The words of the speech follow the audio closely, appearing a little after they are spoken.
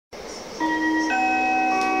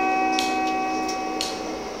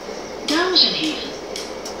Dames en heren,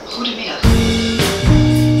 goedemiddag.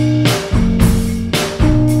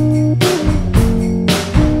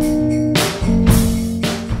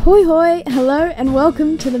 Hoi hoi, hello and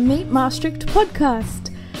welcome to the Meet Maastricht podcast.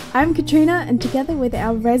 I'm Katrina and together with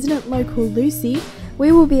our resident local Lucy,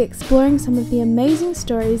 we will be exploring some of the amazing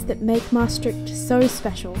stories that make Maastricht so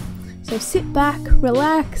special. So sit back,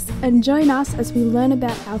 relax and join us as we learn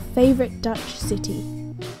about our favourite Dutch city.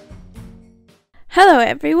 Hello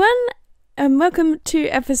everyone and welcome to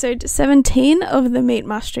episode 17 of the Meet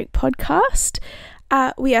Maastricht podcast.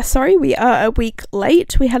 We are a week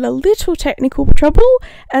late. We had a little technical trouble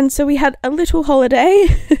and so we had a little holiday.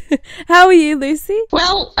 How are you, Lucy?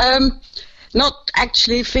 Well, not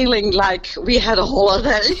actually feeling like we had a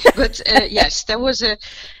holiday, but yes, there was a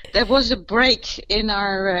break in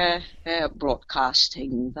our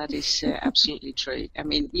broadcasting. That is absolutely true. I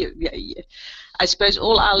mean, I suppose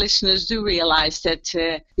all our listeners do realize that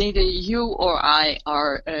neither you or I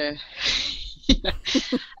are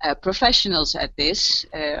professionals at this.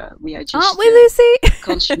 We are just, aren't we, Lucy?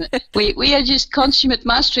 Consummate. We are just consummate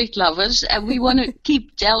Maastricht lovers, and we want to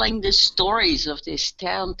keep telling the stories of this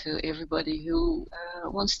town to everybody who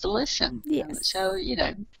wants to listen. Yes. So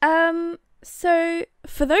So,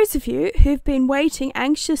 for those of you who've been waiting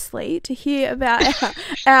anxiously to hear about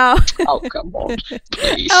our oh, come on,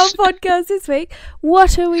 please. our podcast this week,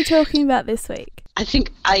 what are we talking about this week? I think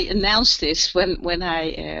I announced this when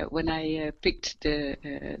I picked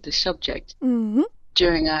the subject. Mm-hmm.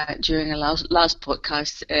 During our last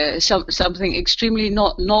podcast, something extremely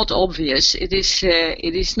not obvious. It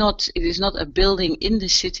is not a building in the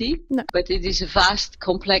city, no. But it is a vast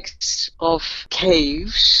complex of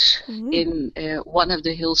caves in one of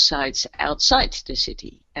the hillsides outside the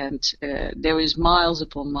city. And there is miles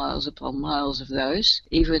upon miles upon miles of those,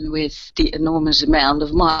 even with the enormous amount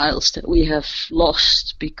of miles that we have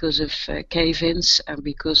lost because of cave-ins and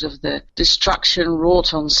because of the destruction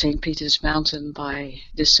wrought on St. Jesuits Mountain by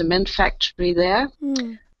the cement factory there,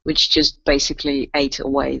 which just basically ate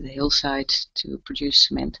away the hillside to produce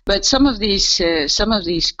cement. But some of these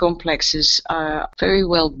complexes are very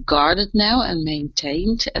well guarded now and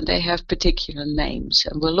maintained, and they have particular names.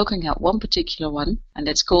 And we're looking at one particular one, and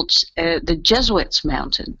it's called the Jesuits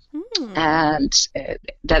Mountain. And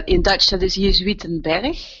that in Dutch that is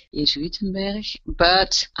Jezuietenberg.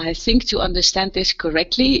 But I think to understand this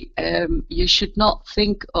correctly, you should not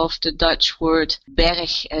think of the Dutch word berg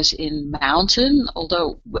as in mountain,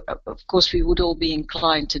 although of course we would all be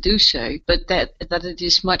inclined to do so, but that it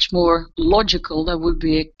is much more logical. There would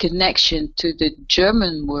be a connection to the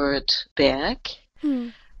German word berg,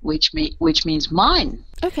 which means mine.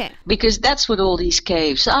 Okay. Because that's what all these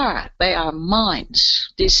caves are. They are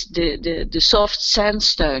mines. The soft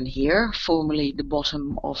sandstone here, formerly the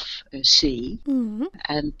bottom of a sea,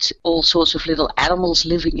 and all sorts of little animals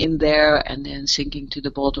living in there and then sinking to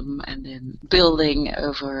the bottom and then building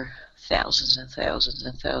over thousands and thousands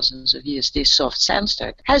and thousands of years. This soft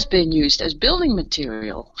sandstone has been used as building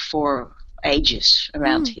material for ages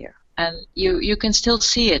around here. And you can still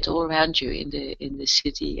see it all around you in the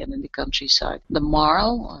city and in the countryside. The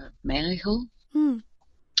marl or mergel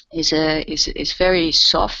is very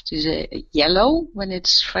soft. Is a yellow when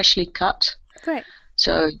it's freshly cut. Great.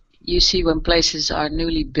 So you see when places are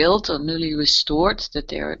newly built or newly restored that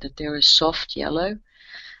they're a soft yellow,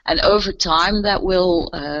 and over time that will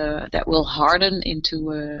harden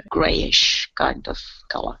into a grayish kind of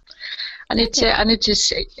color. And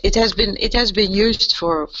it has been used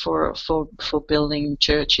for building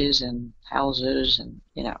churches and houses and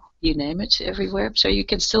you name it everywhere. So you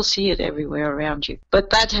can still see it everywhere around you.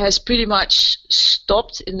 But that has pretty much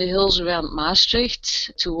stopped in the hills around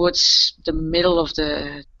Maastricht towards the middle of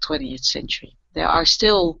the 20th century. There are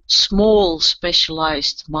still small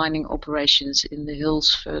specialized mining operations in the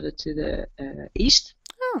hills further to the east.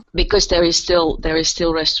 Because there is still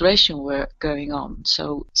restoration work going on,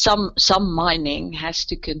 so some mining has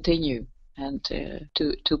to continue and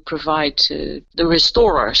to provide the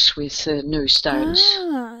restorers with new stones.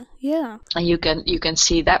 Yeah. And you can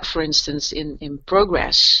see that, for instance, in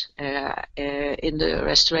progress in the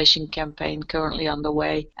restoration campaign currently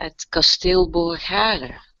underway at Kasteel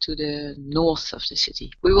Borgare, to the north of the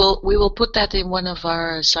city. We will put that in one of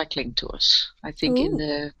our cycling tours. I think in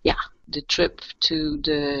the trip to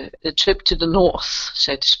the north,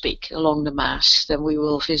 so to speak, along the Maas. Then we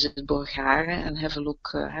will visit Borgare and have a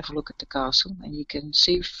look at the castle, and you can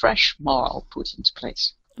see fresh marl put into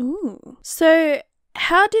place. Ooh. So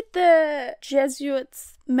how did the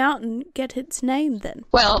Jesuits Mountain get its name then?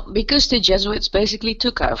 Well, because the Jesuits basically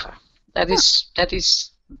took over. That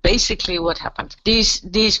is basically what happened.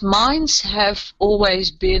 These mines have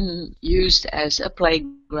always been used as a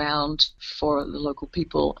playground for the local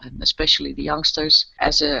people, and especially the youngsters,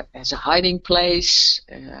 as a hiding place,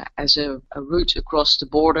 as a route across the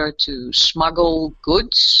border to smuggle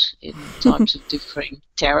goods in times of differing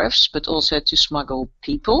tariffs, but also to smuggle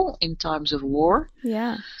people in times of war.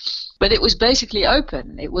 Yeah. But it was basically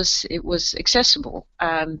open. It was accessible,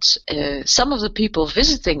 and some of the people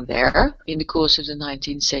visiting there in the course of the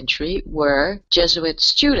 19th century were Jesuit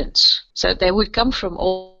students. So they would come from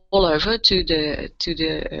all over to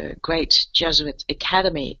the great Jesuit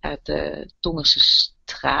academy at the Tongerse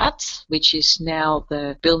Straat, which is now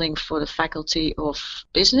the building for the Faculty of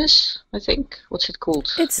Business. I think. What's it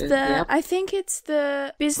called? I think it's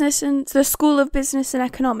the the School of Business and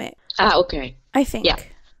Economics. Ah, okay. I think. Yeah.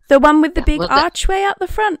 The one with the big archway out the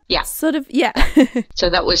front? Yeah. Sort of, yeah. So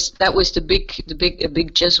that was a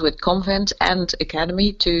big Jesuit convent and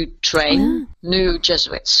academy to train new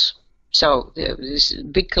Jesuits. So there's a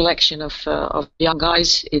big collection of young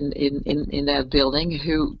guys in that building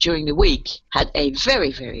who during the week had a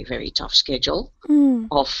very, very, very tough schedule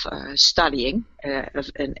of studying, of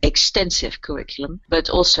an extensive curriculum, but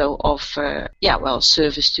also of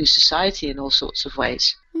service to society in all sorts of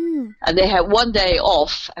ways. And they had one day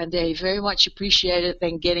off, and they very much appreciated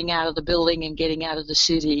then getting out of the building and getting out of the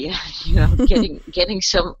city, getting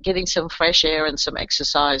some fresh air and some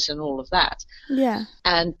exercise and all of that. Yeah.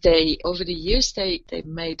 And over the years they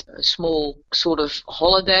made a small sort of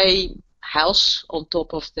holiday house on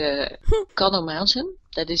top of the Jesuits Mountain.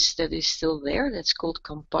 That is still there. That's called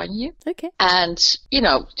Campagne. Okay. And,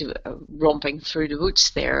 romping through the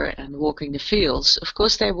woods there and walking the fields, of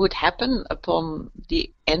course, they would happen upon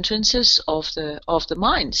the entrances of the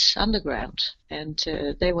mines underground. And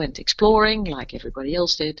they went exploring like everybody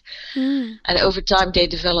else did. And over time, they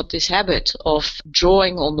developed this habit of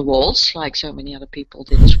drawing on the walls, like so many other people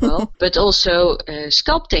did as well, but also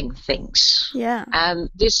sculpting things. Yeah. And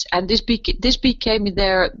this became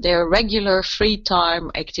their regular free time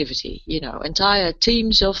activity. Entire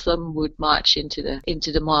teams of them would march into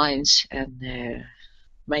the mines and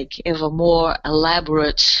make ever more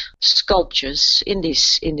elaborate sculptures in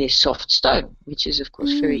this soft stone, which is of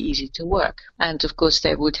course very easy to work. And of course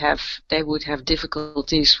they would have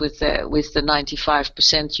difficulties with the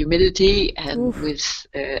 95% humidity and with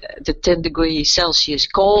the 10 degrees Celsius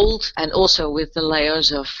cold, and also with the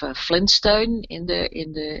layers of flintstone in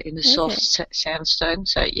the soft sandstone.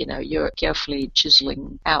 So you're carefully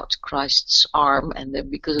chiseling out Christ's arm, and then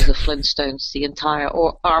because of the flintstones, the entire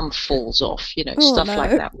arm falls off. Stuff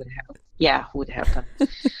like that would happen. Yeah, would happen.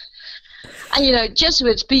 And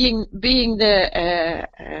Jesuits being the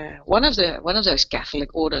one of those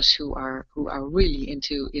Catholic orders who are really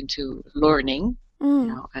into learning,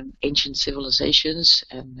 and ancient civilizations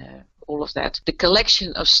and all of that. The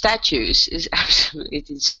collection of statues is absolutely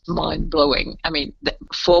mind blowing. I mean,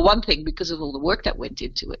 for one thing, because of all the work that went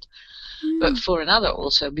into it. But for another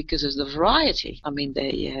also because of the variety. I mean,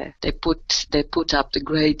 they put up the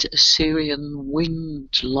great Assyrian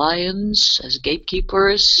winged lions as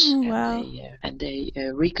gatekeepers, and they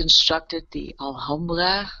reconstructed the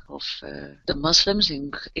Alhambra of the Muslims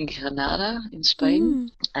in Granada in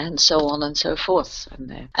Spain, and so on and so forth.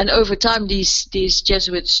 And over time, these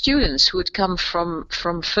Jesuit students would come from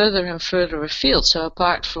further and further afield. So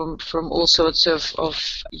apart from all sorts of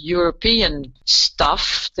European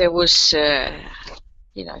stuff, there was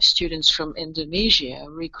students from Indonesia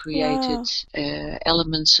recreated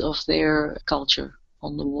elements of their culture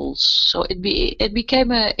on the walls. So it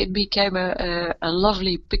became a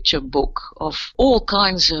lovely picture book of all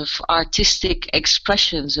kinds of artistic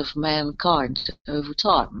expressions of mankind over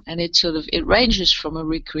time. And it ranges from a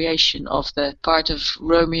recreation of the part of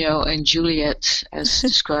Romeo and Juliet as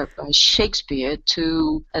described by Shakespeare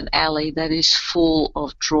to an alley that is full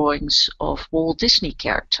of drawings of Walt Disney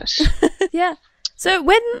characters. Yeah. So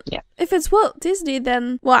if it's Walt Disney,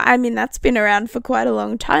 then, that's been around for quite a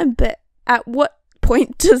long time, but at what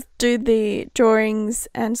point do the drawings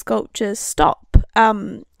and sculptures stop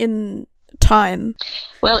in time?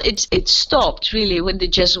 Well, it stopped really when the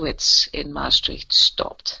Jesuits in Maastricht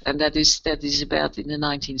stopped, and that is about in the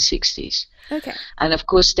 1960s. Okay. And of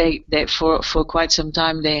course, they for quite some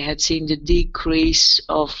time they had seen the decrease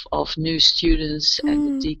of new students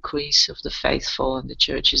and the decrease of the faithful, and the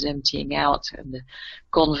churches emptying out and the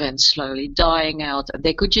convents slowly dying out. And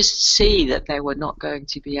they could just see that they were not going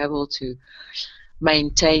to be able to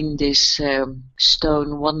maintain this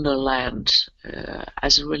stone wonderland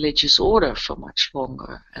as a religious order for much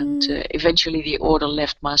longer. And eventually the order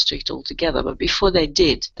left Maastricht altogether. But before they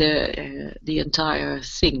did, the entire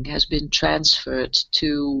thing has been transferred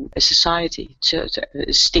to a society, to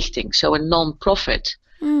a stichting, so a non-profit,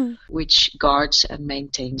 which guards and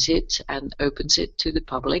maintains it and opens it to the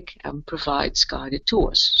public and provides guided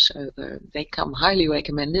tours. So they come highly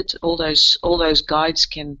recommended. All those guides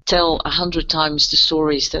can tell 100 times the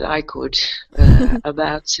stories that I could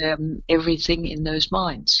about everything in those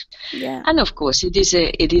mines. Yeah. And of course, it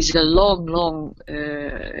is a long,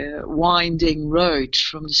 winding road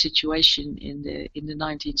from the situation in the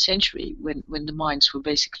 19th century when the mines were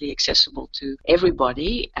basically accessible to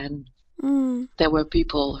everybody, and there were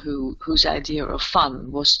people whose idea of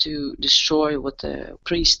fun was to destroy what the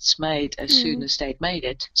priests made as soon as they'd made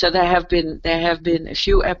it. So there have been a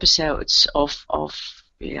few episodes of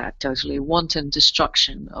totally wanton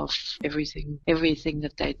destruction of everything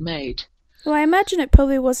that they'd made. Well, I imagine it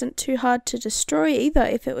probably wasn't too hard to destroy either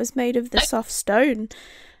if it was made of the soft stone.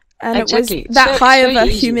 And exactly. It was that high of a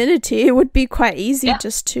easy. Humidity. It would be quite easy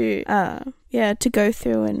just to go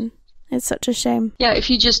through, and it's such a shame. Yeah, if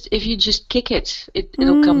you just kick it,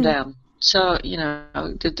 it'll come down. So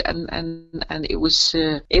and it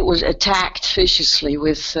was attacked viciously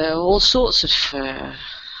with all sorts of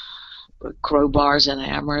crowbars and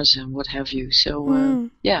hammers and what have you. So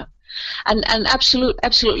and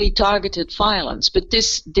absolutely targeted violence. But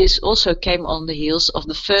this also came on the heels of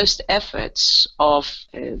the first efforts of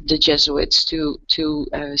the Jesuits to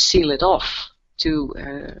seal it off, to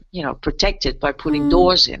protect it by putting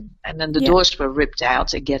doors in, and then the doors were ripped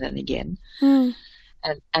out again and again.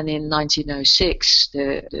 And in 1906,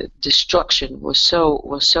 the destruction was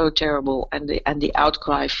so terrible, and the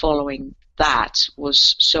outcry following that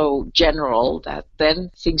was so general that then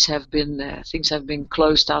things have been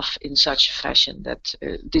closed off in such a fashion that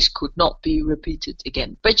this could not be repeated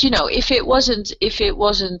again. But if it wasn't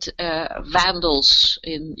vandals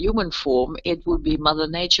in human form, it would be Mother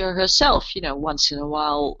Nature herself. Once in a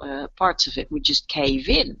while, parts of it would just cave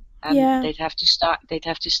in. And they'd have to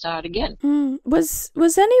start again.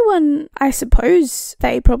 Was anyone? I suppose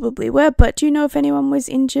they probably were, but do you know if anyone was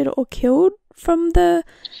injured or killed from the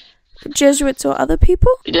Jesuits or other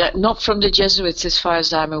people? Not from the Jesuits, as far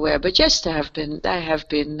as I'm aware. But yes, there have been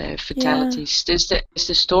fatalities. There's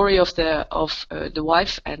the story of the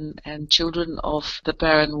wife and children of the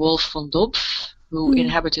Baron Wolf von Dopf, who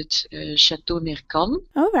inhabited Chateau near Cannes.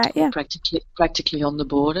 Oh right, yeah. Practically on the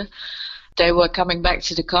border. They were coming back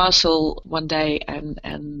to the castle one day,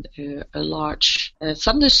 and a large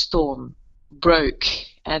thunderstorm broke,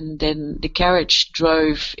 and then the carriage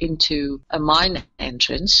drove into a mine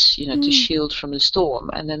entrance, to shield from the storm,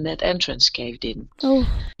 and then that entrance caved in. Oh.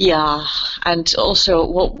 Yeah, and also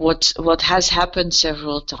what has happened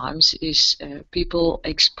several times is people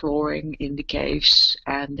exploring in the caves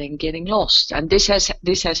and then getting lost, and this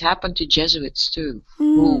has happened to Jesuits too,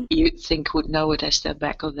 who you'd think would know it as the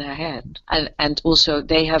back of their hand, and also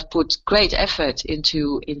they have put great effort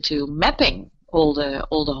into mapping all the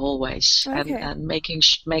hallways, and making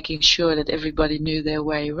sure that everybody knew their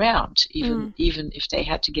way around, even if they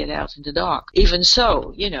had to get out in the dark. Even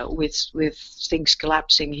so, with things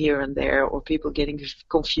collapsing here and there, or people getting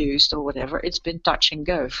confused or whatever, it's been touch and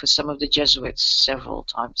go for some of the Jesuits several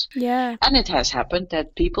times. Yeah. And it has happened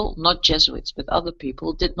that people, not Jesuits but other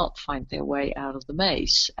people, did not find their way out of the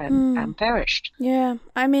maze and perished. Yeah,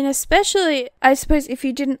 I mean, especially, I suppose, if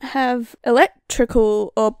you didn't have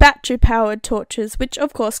electrical or battery-powered torches, which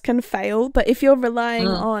of course can fail, but if you're relying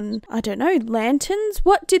on, I don't know, lanterns,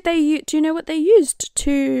 what did they use? Do you know what they used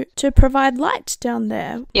to provide light down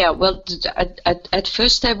there? Yeah, well, at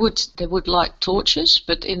first they would light torches,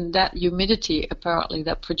 but in that humidity, apparently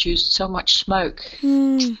that produced so much smoke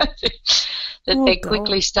that they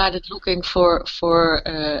quickly started looking for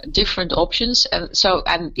different options, and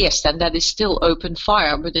that is still open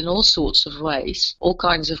fire, but in all sorts of ways, all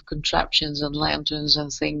kinds of contraptions and lanterns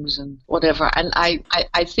and things and whatever. And I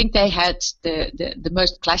think they had the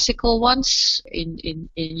most classical ones in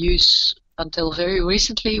use until very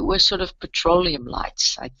recently were sort of petroleum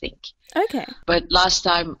lights, I think. Okay. But last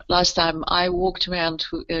time I walked around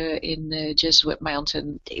in the Jesuit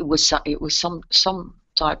Mountain, it was some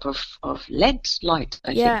type of LED light,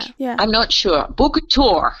 I think. Yeah. I'm not sure. Book a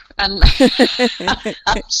tour and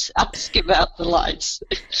ask about the lights.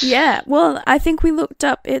 Yeah, well, I think we looked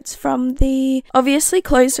up, it's from the, obviously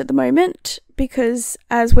closed at the moment, because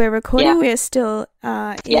as we're recording, we're still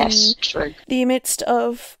in true. the midst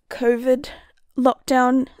of COVID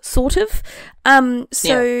lockdown, sort of.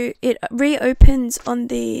 So it reopens on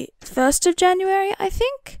the 1st of January, I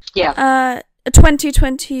think. Yeah.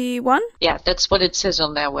 2021. Yeah, that's what it says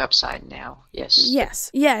on their website now.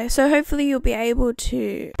 Yes. Yeah, so hopefully you'll be able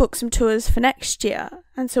to book some tours for next year,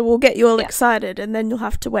 and so we'll get you all excited, and then you'll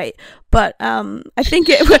have to wait. But I think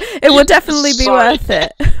it will definitely be worth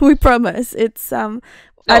it. We promise. It's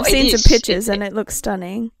I've seen some pictures and it looks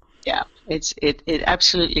stunning. Yeah, it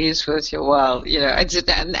absolutely is worth your while,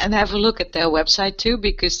 and have a look at their website too,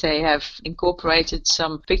 because they have incorporated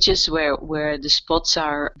some pictures where the spots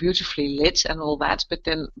are beautifully lit and all that. But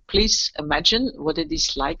then please imagine what it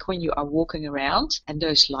is like when you are walking around and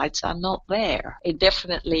those lights are not there. It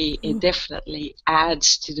definitely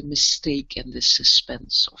adds to the mystique and the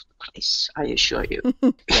suspense of the place, I assure you.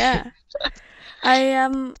 Yeah.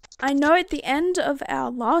 I know at the end of our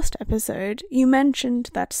last episode you mentioned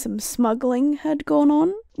that some smuggling had gone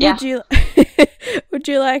on. Yeah. Would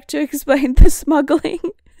you like to explain the smuggling?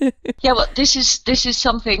 Yeah, well, this is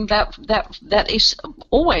something that is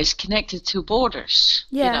always connected to borders.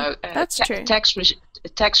 Yeah, that's true.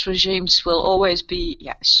 Tax regimes will always be,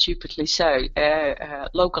 stupidly so,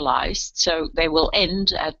 localized, so they will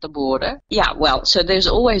end at the border. Yeah, well, so there's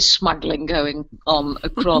always smuggling going on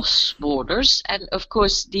across borders, and of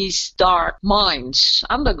course these dark mines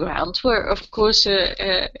underground were, of course,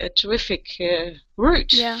 a terrific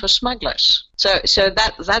route for smugglers. So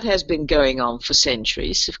that has been going on for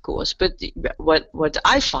centuries, of course. But what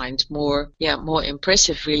I find more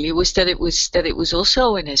impressive really was that it was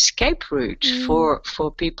also an escape route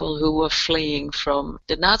for people who were fleeing from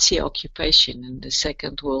the Nazi occupation in the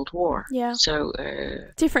Second World War. Yeah. So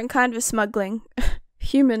different kind of smuggling,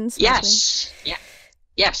 human smuggling. Yes. Yeah.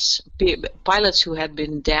 Yes, pilots who had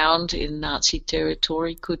been downed in Nazi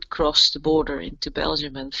territory could cross the border into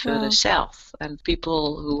Belgium and further south. And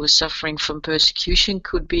people who were suffering from persecution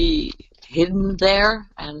could be hidden there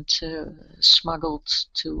and smuggled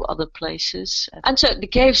to other places. And so the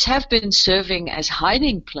caves have been serving as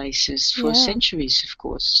hiding places for centuries, of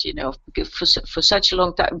course, for such a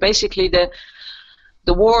long time. Basically,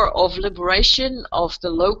 the war of liberation of the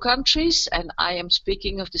Low Countries, and I am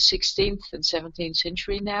speaking of the 16th and 17th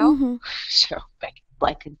century now, so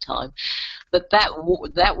back in time. But that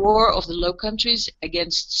war of the Low Countries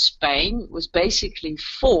against Spain was basically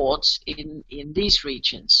fought in these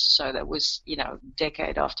regions. So that was,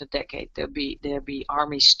 decade after decade, there'd be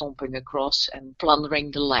armies stomping across and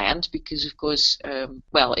plundering the land because, of course,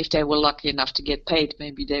 if they were lucky enough to get paid,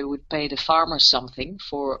 maybe they would pay the farmers something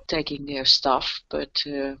for taking their stuff. But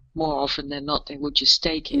more often than not, they would just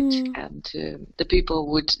take it, and the people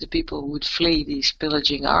would flee these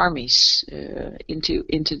pillaging armies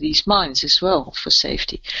into these mines as well for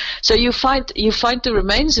safety. So you find the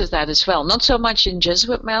remains of that as well. Not so much in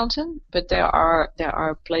Jesuit Mountain, but there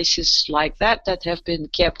are places like that have been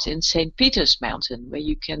kept in St. Peter's Mountain, where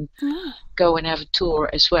you can go and have a tour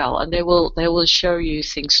as well, and they will show you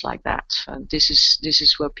things like that. And this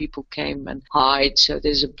is where people came and hide. So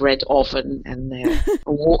there's a bread oven and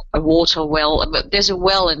a water well. But there's a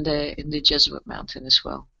well in the Jesuit Mountain as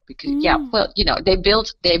well. Because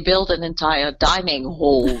they built an entire dining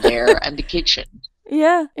hall there and the kitchen.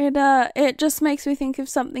 Yeah, it just makes me think of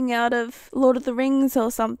something out of Lord of the Rings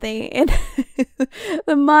or something.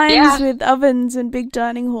 The mines with ovens and big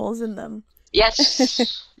dining halls in them.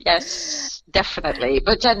 Yes, yes, definitely.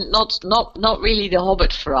 But then not really the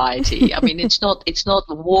Hobbit variety. I mean, it's not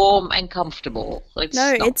warm and comfortable. What's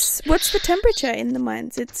the temperature in the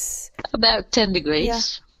mines? It's about 10 degrees. Yeah.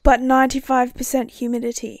 But 95%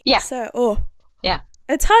 humidity. Yeah. So, yeah.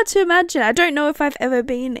 It's hard to imagine. I don't know if I've ever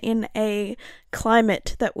been in a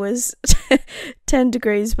climate that was 10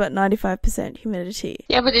 degrees but 95% humidity.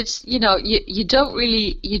 Yeah, but it's, you don't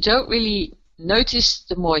really notice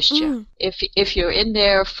the moisture. If you're in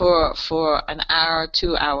there for an hour,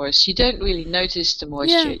 2 hours, you don't really notice the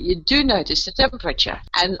moisture. Yeah. You do notice the temperature.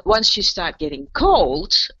 And once you start getting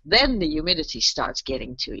cold, then the humidity starts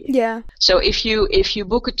getting to you. Yeah. So if you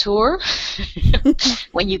book a tour,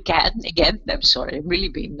 when you can, again, I'm sorry, I'm really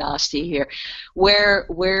being nasty here,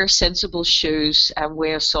 wear sensible shoes and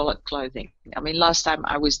wear solid clothing. I mean, last time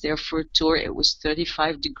I was there for a tour, it was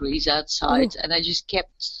 35 degrees outside, and I just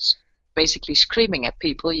kept basically screaming at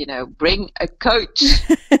people, bring a coat.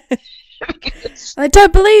 I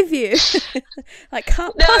don't believe you. I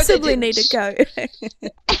can't possibly need a coat.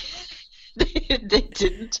 They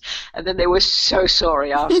didn't, and then they were so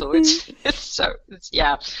sorry afterwards.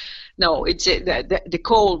 No, it's the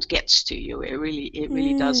cold gets to you. It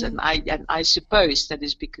really does, and I suppose that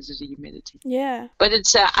is because of the humidity. Yeah. But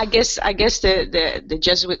it's I guess the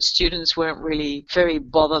Jesuit students weren't really very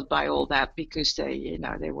bothered by all that, because they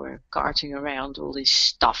were carting around all this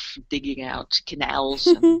stuff, digging out canals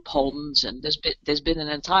and ponds, and there's been an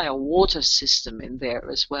entire water system in there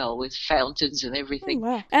as well, with fountains and everything.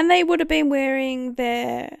 Oh, wow. And they would have been wearing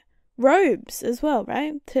their robes as well,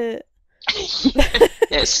 right?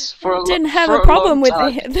 Yes, didn't have a problem with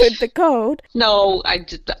the cold. No, I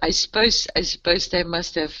suppose they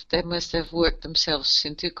must have worked themselves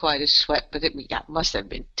into quite a sweat, but it must have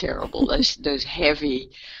been terrible. those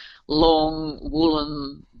heavy, long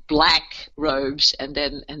woolen black robes, and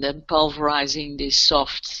then pulverizing this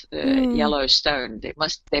soft yellow stone.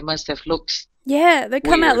 They must have looked. Yeah, they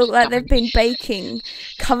come out look like they've been baking,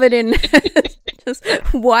 covered in just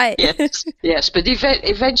white. Yes, but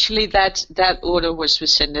eventually that order was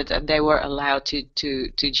rescinded, and they were allowed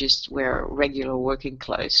to just wear regular working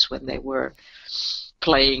clothes when they were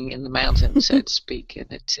playing in the mountains, so to speak.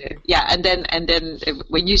 And and then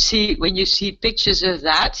when you see pictures of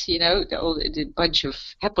that, the bunch of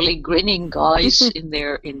happily grinning guys in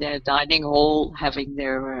their dining hall having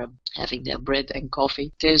their bread and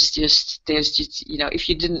coffee. There's just if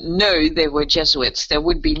you didn't know they were Jesuits, there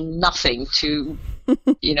would be nothing to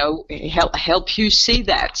help you see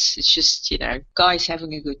that. It's just guys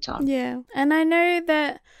having a good time. Yeah, and I know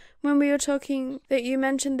that when we were talking, that you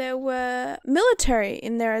mentioned there were military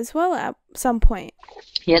in there as well at some point.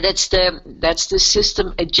 Yeah, that's the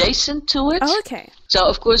system adjacent to it. Oh, okay. So,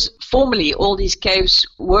 of course, formerly all these caves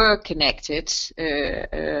were connected,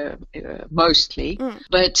 mostly.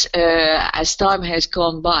 But as time has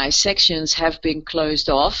gone by, sections have been closed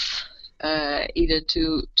off, either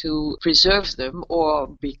to preserve them or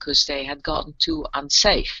because they had gotten too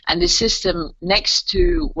unsafe. And the system next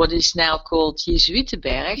to what is now called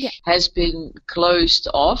Jezuietenberg has been closed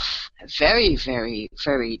off very, very,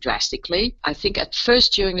 very drastically. I think at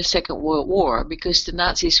first during the Second World War, because the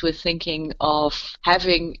Nazis were thinking of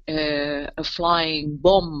having a flying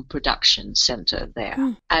bomb production center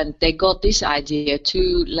there. And they got this idea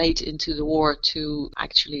too late into the war to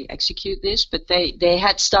actually execute this, but they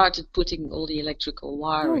had started putting all the electrical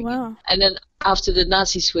wiring in. And then after the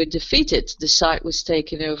Nazis were defeated, the site was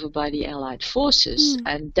taken over by the Allied forces,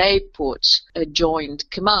 and they put a joint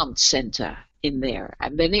command center in there,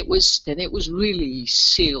 and then it was really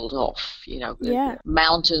sealed off.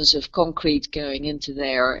 Mountains of concrete going into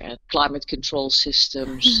there, and climate control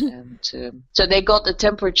systems, and so they got the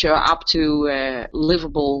temperature up to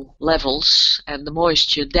livable levels and the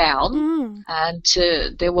moisture down. And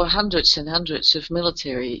there were hundreds and hundreds of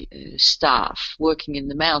military staff working in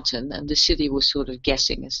the mountain, and the city was sort of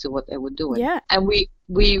guessing as to what they were doing. And we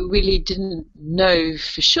really didn't know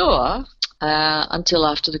for sure until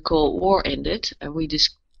after the Cold War ended, and we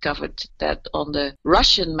discovered that on the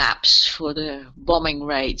Russian maps for the bombing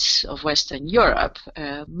raids of Western Europe,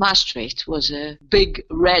 Maastricht was a big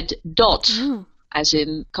red dot, as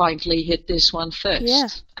in kindly hit this one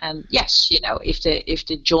first. And yes, if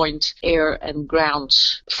the joint air and ground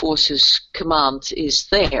forces command is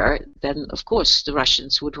there, then of course the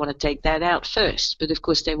Russians would want to take that out first. But of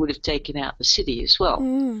course they would have taken out the city as well.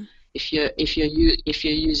 If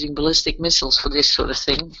you're using ballistic missiles for this sort of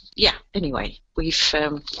thing. Yeah. Anyway, we've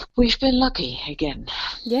been lucky again.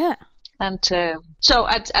 Yeah. And so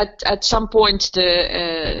at some point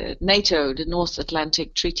the NATO, the North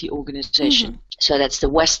Atlantic Treaty Organization, so that's the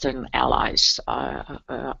Western Allies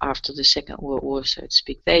after the Second World War, so to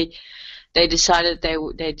speak, they decided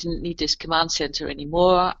they didn't need this command center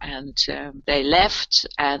anymore, and they left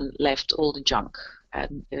all the junk.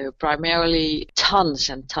 And primarily tons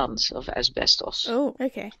and tons of asbestos. Oh,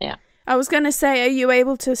 okay. Yeah. I was going to say, are you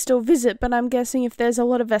able to still visit? But I'm guessing if there's a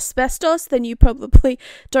lot of asbestos, then you probably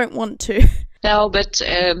don't want to. No, but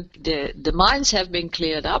the mines have been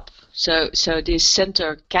cleared up, so this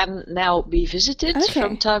center can now be visited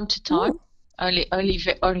from time to time. Only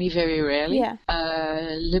very rarely. Yeah.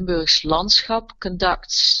 Limburg's Landschap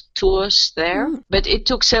conducts tours there, but it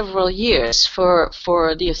took several years for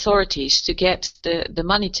the authorities to get the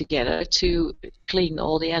money together to clean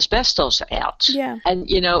all the asbestos out. Yeah. And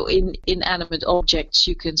in inanimate objects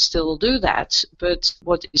you can still do that, but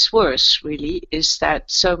what is worse really is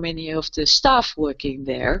that so many of the staff working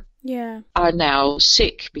there are now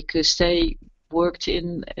sick because they worked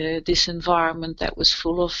in this environment that was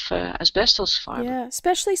full of asbestos fiber. Yeah,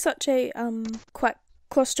 especially such a quite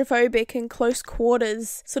claustrophobic and close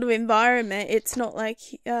quarters sort of environment. It's not like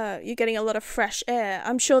you're getting a lot of fresh air.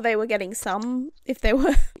 I'm sure they were getting some if they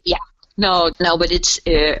were. Yeah. No, but it's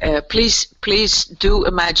please do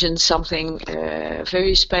imagine something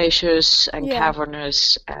very spacious and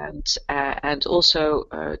cavernous, and also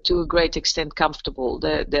to a great extent comfortable.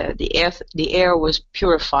 The air was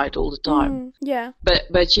purified all the time.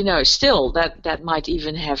 But you know, still that might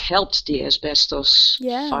even have helped the asbestos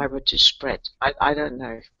fiber to spread. I don't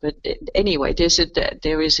know, but anyway,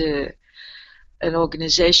 there is an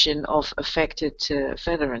organization of affected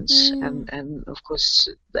veterans, and of course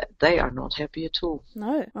they are not happy at all.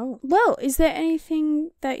 No. Oh. Well, is there anything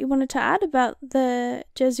that you wanted to add about the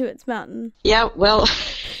Jesuits Mountain? Yeah, well,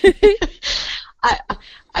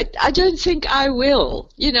 I don't think I will.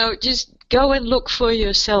 You know, just go and look for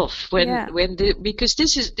yourself because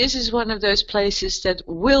this is one of those places that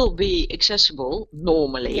will be accessible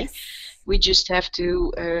normally. Yes. We just have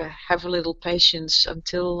to have a little patience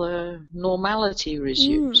until normality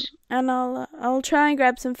resumes. And I'll try and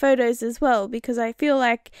grab some photos as well, because I feel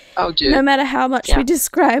like no matter how much we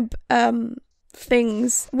describe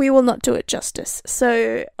things, we will not do it justice.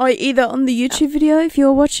 So either on the YouTube video if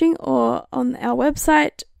you're watching, or on our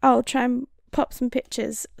website, I'll try and pop some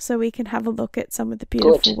pictures so we can have a look at some of the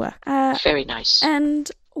beautiful work. Very nice.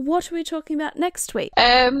 And what are we talking about next week?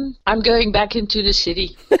 I'm going back into the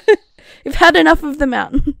city. You've had enough of the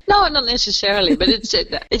mountain. No, not necessarily, but it's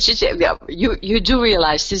just you do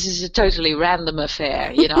realize this is a totally random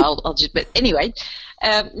affair, you know. I'll just, but anyway,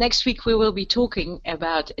 next week we will be talking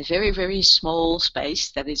about a very, very small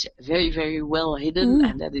space that is very, very well hidden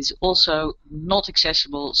and that is also not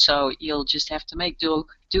accessible. So you'll just have to make do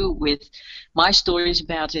with my stories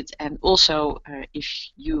about it, and also if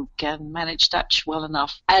you can manage Dutch well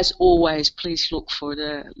enough, as always, please look for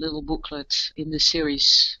the little booklet in the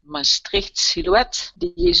series Maastricht Silhouette.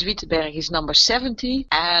 The Jezuietenberg is number 70,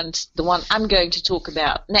 and the one I'm going to talk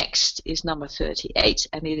about next is number 38,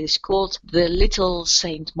 and it is called The Little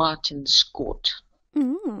St. Martin's Court.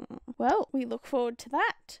 Well, we look forward to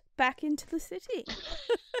that. Back into the city.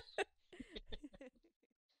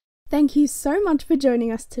 Thank you so much for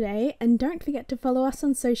joining us today, and don't forget to follow us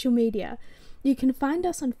on social media. You can find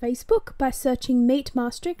us on Facebook by searching Meet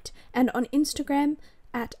Maastricht, and on Instagram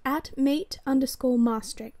at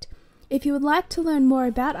 @meet_Maastricht. If you would like to learn more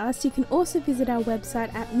about us, you can also visit our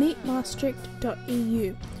website at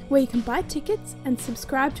meetmaastricht.eu, where you can buy tickets and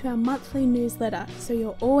subscribe to our monthly newsletter so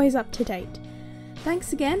you're always up to date.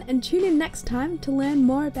 Thanks again, and tune in next time to learn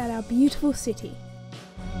more about our beautiful city.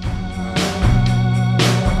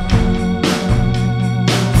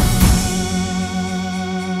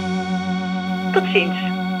 Tot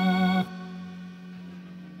ziens.